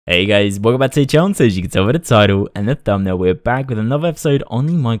Hey guys, welcome back to the channel. So as you can tell by the title and the thumbnail, we're back with another episode on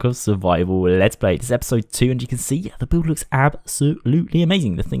the Minecraft Survival Let's Play. This is episode 2 and you can see the build looks absolutely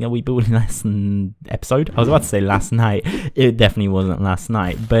amazing. The thing that we built in last episode, I was about to say last night, it definitely wasn't last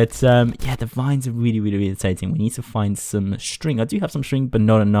night. But yeah, the vines are really irritating. We need to find some string. I do have some string, but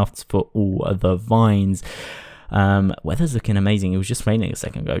not enough for all of the vines. Weather's looking amazing. It was just raining a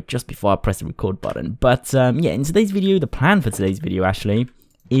second ago, just before I pressed the record button. But yeah, in today's video, the plan for today's video actually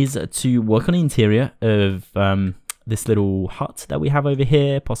is to work on the interior of this little hut that we have over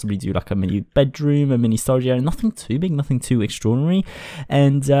here, possibly do like a mini bedroom, a mini storage area, nothing too big, nothing too extraordinary,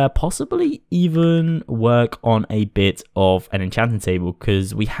 and possibly even work on a bit of an enchanting table,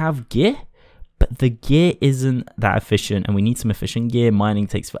 because we have gear, but the gear isn't that efficient and we need some efficient gear. Mining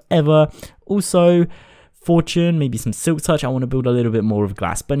takes forever. Also, fortune, maybe some silk touch. I want to build a little bit more of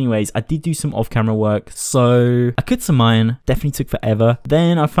glass. But anyways, I did do some off-camera work, so I could some mine. Definitely took forever.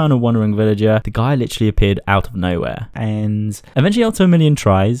 Then I found a wandering villager. The guy literally appeared out of nowhere, and eventually after a million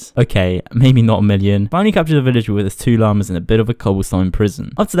tries, okay, maybe not a million, finally captured a villager with his 2 llamas and a bit of a cobblestone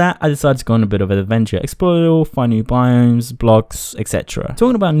prison. After that, I decided to go on a bit of an adventure, explore it all, find new biomes, blocks, etc.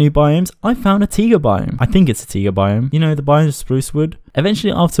 Talking about new biomes, I found a tiger biome. I think it's a tiger biome. You know, the biome of spruce wood.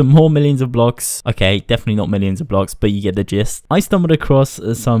 Eventually, after more millions of blocks, okay, definitely not millions of blocks, but you get the gist, I stumbled across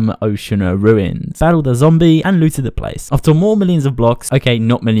some ocean ruins, battled a zombie, and looted the place. After more millions of blocks, okay,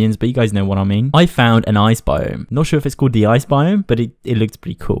 not millions, but you guys know what I mean, I found an ice biome. Not sure if it's called the ice biome, but it looked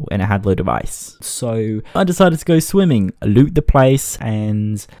pretty cool, and it had a load of ice. So I decided to go swimming, loot the place,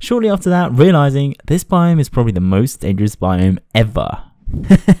 and shortly after that, realizing this biome is probably the most dangerous biome ever.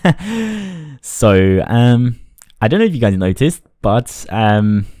 So, I don't know if you guys noticed, but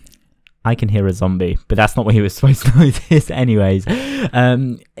I can hear a zombie, but that's not what he was supposed to notice. Anyways,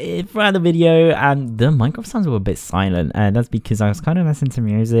 throughout the video, the Minecraft sounds were a bit silent, and that's because I was kind of listening to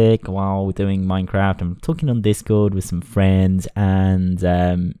music while doing Minecraft. I'm talking on Discord with some friends, and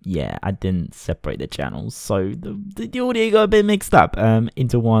yeah, I didn't separate the channels, so the audio got a bit mixed up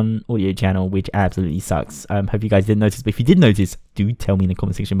into one audio channel, which absolutely sucks. Hope you guys didn't notice, but if you did notice, do tell me in the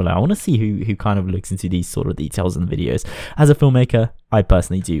comment section below. I want to see who kind of looks into these sort of details in the videos. As a filmmaker, I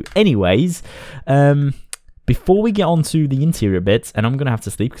personally do. Anyways, before we get on to the interior bits, and I'm gonna have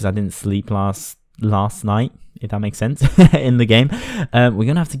to sleep because I didn't sleep last night, if that makes sense, in the game, we're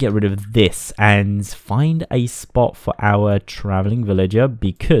gonna have to get rid of this and find a spot for our traveling villager,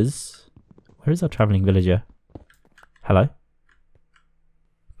 because where is our traveling villager? Hello?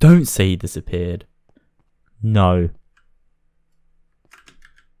 Don't say he disappeared. No.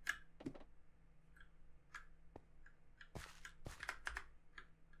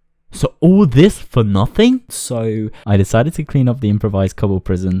 So all this for nothing? So I decided to clean up the improvised cobble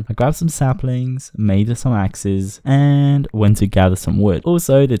prison. I grabbed some saplings, made some axes, and went to gather some wood.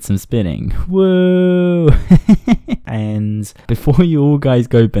 Also did some spinning. Whoa! And before you all guys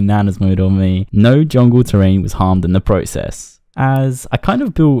go bananas mode on me, no jungle terrain was harmed in the process, as I kind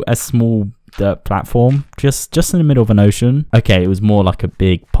of built a small dirt platform just in the middle of an ocean. Okay, it was more like a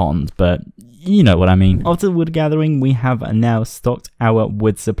big pond, but you know what I mean. After the wood gathering, we have now stocked our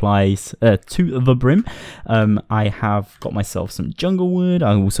wood supplies to the brim. I have got myself some jungle wood.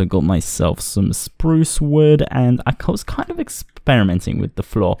 I also got myself some spruce wood, and I was kind of experimenting with the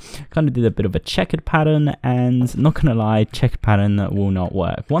floor. Kind of did a bit of a checkered pattern, and not gonna lie, checkered pattern will not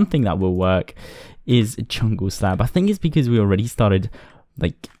work. One thing that will work is jungle slab. I think it's because we already started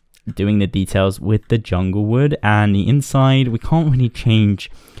like doing the details with the jungle wood, and the inside we can't really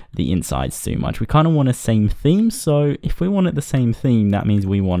change the insides too much. We kind of want a same theme, so if we want it the same theme, that means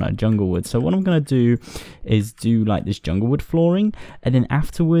we want a jungle wood. So what I'm gonna do is do like this jungle wood flooring, and then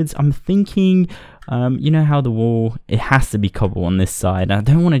afterwards I'm thinking, you know how the wall, it has to be cobble on this side. I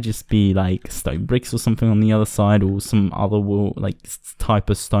don't want to just be like stone bricks or something on the other side, or some other wall like type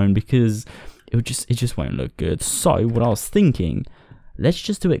of stone, because it just won't look good. So what I was thinking, let's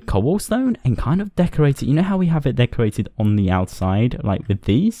just do it cobblestone and kind of decorate it. You know how we have it decorated on the outside, like with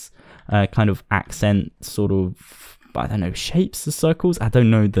these kind of accent sort of, I don't know, shapes, the circles. I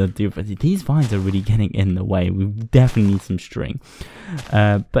don't know the difference. These vines are really getting in the way. We definitely need some string.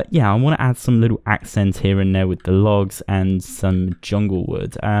 But yeah, I want to add some little accents here and there with the logs and some jungle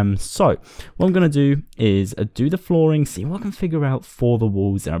wood. So what I'm going to do is do the flooring, see what I can figure out for the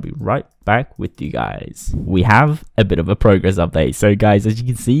walls, and I'll be right back with you guys. We have a bit of a progress update. So guys, as you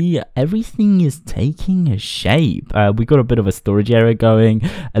can see, everything is taking a shape. We got a bit of a storage area going,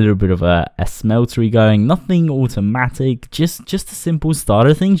 a little bit of a smeltery going, nothing automatic schematic, just a simple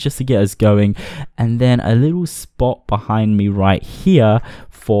starter things just to get us going, and then a little spot behind me right here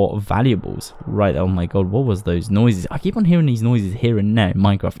for valuables. Right, oh my god, what was those noises? I keep on hearing these noises here and there in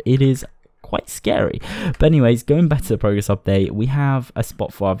Minecraft. It is quite scary. But anyways, going back to the progress update, we have a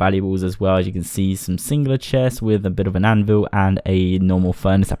spot for our valuables as well. As you can see, some singular chests with a bit of an anvil and a normal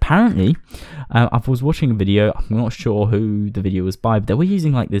furnace. Apparently, I was watching a video, I'm not sure who the video was by, but they were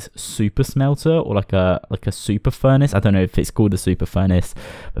using like this super smelter or like a super furnace. I don't know if it's called a super furnace,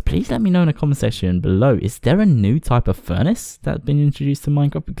 but please let me know in the comment section below. Is there a new type of furnace that's been introduced to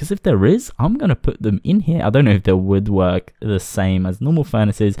Minecraft? Because if there is, I'm gonna put them in here. I don't know if they would work the same as normal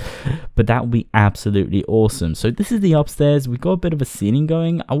furnaces, but that would be absolutely awesome. So this is the upstairs. We got a bit of a ceiling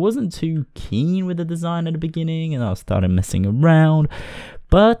going. I wasn't too keen with the design at the beginning, and I started messing around,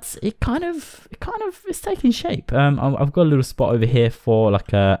 but it kind of is taking shape. I've got a little spot over here for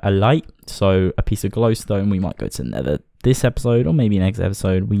like a light, so a piece of glowstone. We might go to Nether this episode or maybe next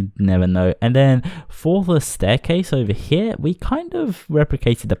episode, we never know. And then for the staircase over here, we kind of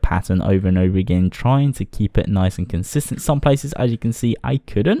replicated the pattern over and over again, trying to keep it nice and consistent. Some places, as you can see, I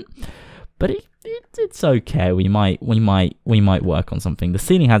couldn't, but it's okay. We might work on something. The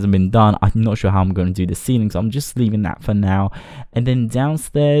ceiling hasn't been done. I'm not sure how I'm going to do the ceiling, so I'm just leaving that for now. And then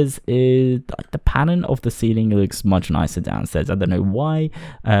downstairs is like the pattern of the ceiling looks much nicer downstairs. I don't know why.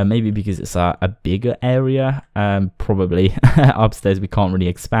 Maybe because it's a bigger area. Probably upstairs we can't really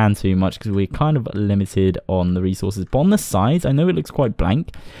expand too much because we're kind of limited on the resources. But on the sides, I know it looks quite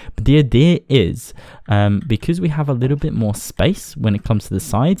blank, but the idea is because we have a little bit more space when it comes to the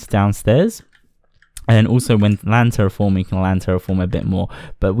sides downstairs. And also when land terraforming, we can land terraform a bit more,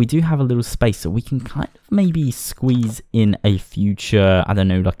 but we do have a little space, so we can kind of maybe squeeze in a future, I don't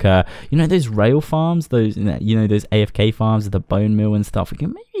know, like you know, those rail farms, those, you know, those AFK farms with the bone mill and stuff. We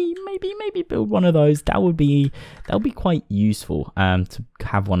can maybe build one of those. That would be quite useful to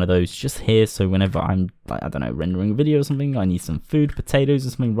have one of those just here, so whenever I'm, like, I don't know, rendering a video or something, I need some food, potatoes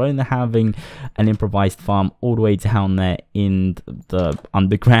or something, rather than having an improvised farm all the way down there in the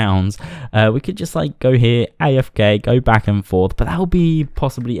undergrounds. We could just like go here, AFK, go back and forth, but that will be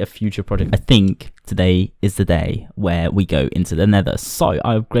possibly a future project. I think today is the day where we go into the Nether. So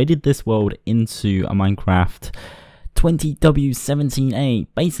I upgraded this world into a Minecraft 20W17A,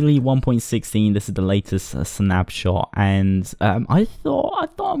 basically 1.16. This is the latest snapshot, and I thought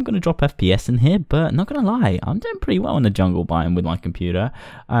I'm gonna drop FPS in here, but not gonna lie, I'm doing pretty well in the jungle biome with my computer.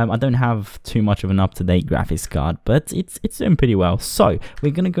 I don't have too much of an up-to-date graphics card, but it's doing pretty well. So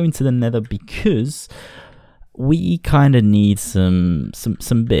we're gonna go into the Nether because we kind of need some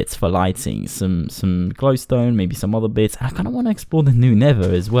bits for lighting, some glowstone, maybe some other bits. I kind of want to explore the new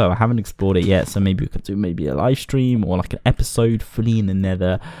Nether as well. I haven't explored it yet, so maybe we could do maybe a live stream or like an episode fully in the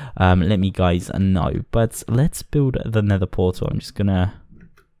Nether. Let me guys know. But let's build the Nether portal. I'm just gonna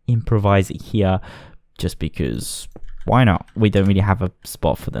improvise it here just because why not? We don't really have a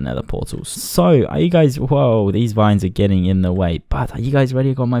spot for the Nether portals. So are you guys, whoa, these vines are getting in the way, but are you guys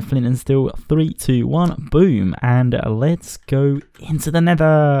ready? I got my flint and steel. 3, 2, 1, boom, and let's go into the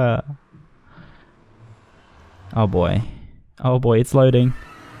Nether. Oh boy, it's loading.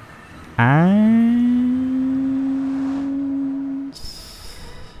 And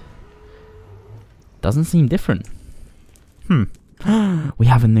doesn't seem different. We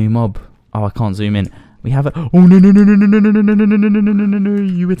have a new mob. Oh, I can't zoom in. We have a, oh no,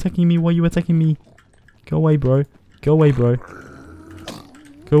 you attacking me? Why are you attacking me? Go away, bro. Go away, bro.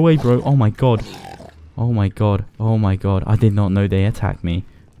 Go away, bro. Oh my god. Oh my god. Oh my god. I did not know they attacked me.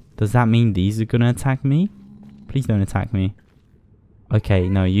 Does that mean these are gonna attack me? Please don't attack me. Okay,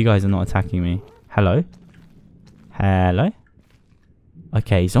 no, you guys are not attacking me. Hello? Hello?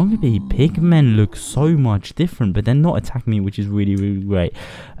 Okay, zombie pigmen look so much different, but they're not attacking me, which is really, really great.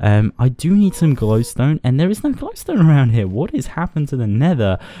 I do need some glowstone, and there is no glowstone around here. What has happened to the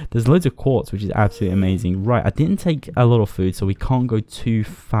Nether? There's loads of quartz, which is absolutely amazing. Right, I didn't take a lot of food, so we can't go too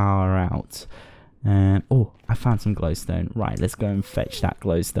far out. Oh, I found some glowstone. Right, let's go and fetch that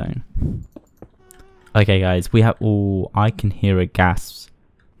glowstone. Okay, guys, we have... Oh, I can hear a gasp.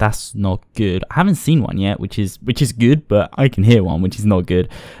 That's not good. I haven't seen one yet, which is good, but I can hear one, which is not good.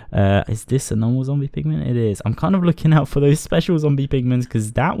 Is this a normal zombie pigment? It is. I'm kind of looking out for those special zombie pigments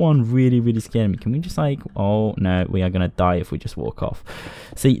because that one really scared me. Can we just like, oh no, we are gonna die if we just walk off.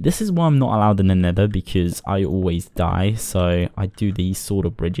 See, this is why I'm not allowed in the Nether, because I always die. So I do these sort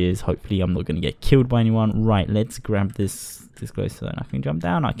of bridges. Hopefully I'm not gonna get killed by anyone. Right, let's grab this glowstone. I can jump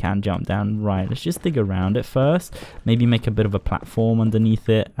down. I can jump down. Right, let's just dig around it first. Maybe make a bit of a platform underneath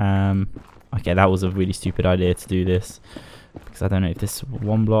it. Okay, that was a really stupid idea to do this because I don't know if this is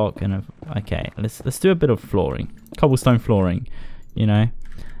one block and okay, let's do a bit of flooring. cobblestone flooring, you know.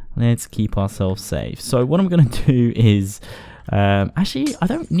 Let's keep ourselves safe. So what I'm going to do is, actually, I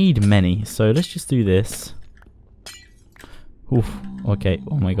don't need many. So let's just do this. Oof. Okay.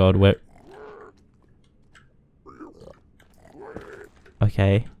 Oh my god. Where?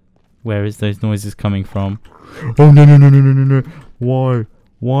 Okay. Where is those noises coming from? Oh no no no no no no no! Why?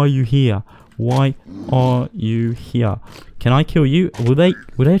 Why are you here? Why are you here? Can I kill you? Will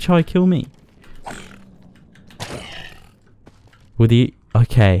they try to kill me? Will they?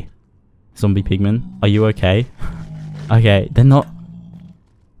 Okay. Zombie pigmen, are you okay? Okay, they're not.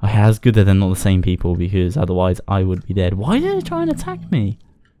 Okay, that's good that they're not the same people, because otherwise I would be dead. Why did they try and attack me?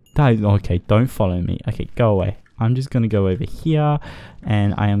 Okay, don't follow me. Okay, go away. I'm just going to go over here,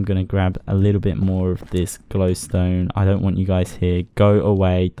 and I am going to grab a little bit more of this glowstone. I don't want you guys here. Go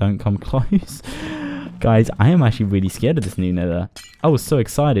away. Don't come close. Guys, I am actually really scared of this new nether. I was so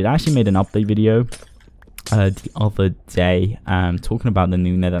excited. I actually made an update video the other day talking about the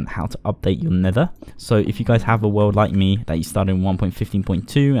new nether and how to update your nether. So if you guys have a world like me that you started in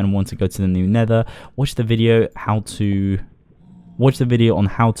 1.15.2 and want to go to the new nether, watch the video on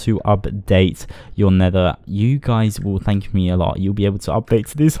how to update your nether. You guys will thank me a lot. You'll be able to update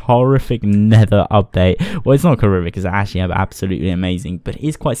to this horrific nether update. Well, it's not horrific, because I actually have absolutely amazing, but it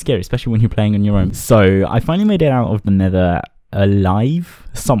is quite scary, especially when you're playing on your own. So I finally made it out of the nether alive,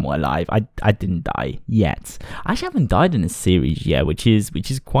 somewhat alive. I didn't die yet. I actually haven't died in a series yet, which is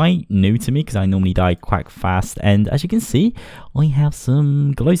quite new to me, because I normally die quite fast. And as you can see, I have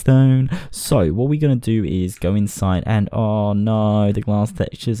some glowstone. So what we're gonna do is go inside, and oh no, the glass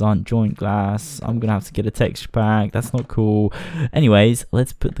textures aren't joint glass. I'm gonna have to get a texture pack. That's not cool. Anyways,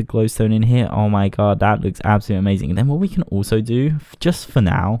 let's put the glowstone in here. Oh my god, that looks absolutely amazing. And then what we can also do, just for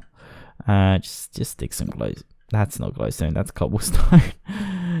now, just stick some glowstone. That's not glowstone, that's cobblestone.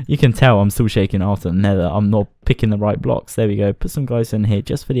 You can tell I'm still shaking after the nether. I'm not picking the right blocks. There we go. Put some glowstone here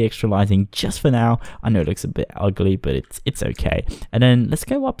just for the extra lighting, just for now. I know it looks a bit ugly, but it's okay. And then let's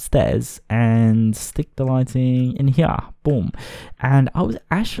go upstairs and stick the lighting in here. Boom. And I was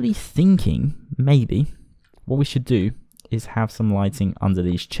actually thinking maybe what we should do is have some lighting under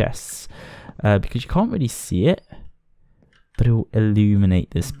these chests, because you can't really see it, but it will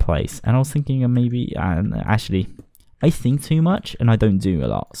illuminate this place. And I was thinking of maybe, actually, I think too much and I don't do a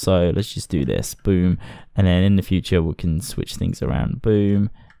lot. So let's just do this. Boom. And then in the future, we can switch things around.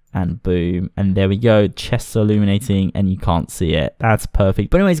 Boom and boom. And there we go. Chests are illuminating and you can't see it. That's perfect.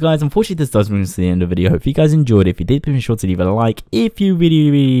 But anyways, guys, unfortunately, this does bring us to the end of the video. Hope you guys enjoyed it. If you did, be sure to leave a like. If you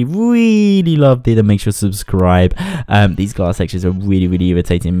really loved it, then make sure to subscribe. These glass textures are really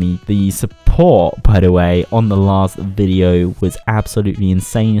irritating me. The support, by the way, on the last video was absolutely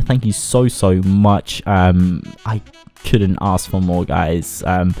insane. Thank you so much. I couldn't ask for more, guys.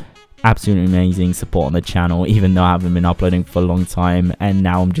 Absolutely amazing support on the channel, even though I haven't been uploading for a long time, and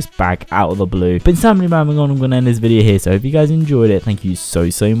now I'm just back out of the blue. But instead of rambling on, I'm going to end this video here. So if you guys enjoyed it, thank you so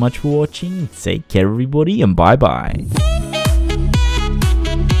much for watching. Take care, everybody, and bye bye.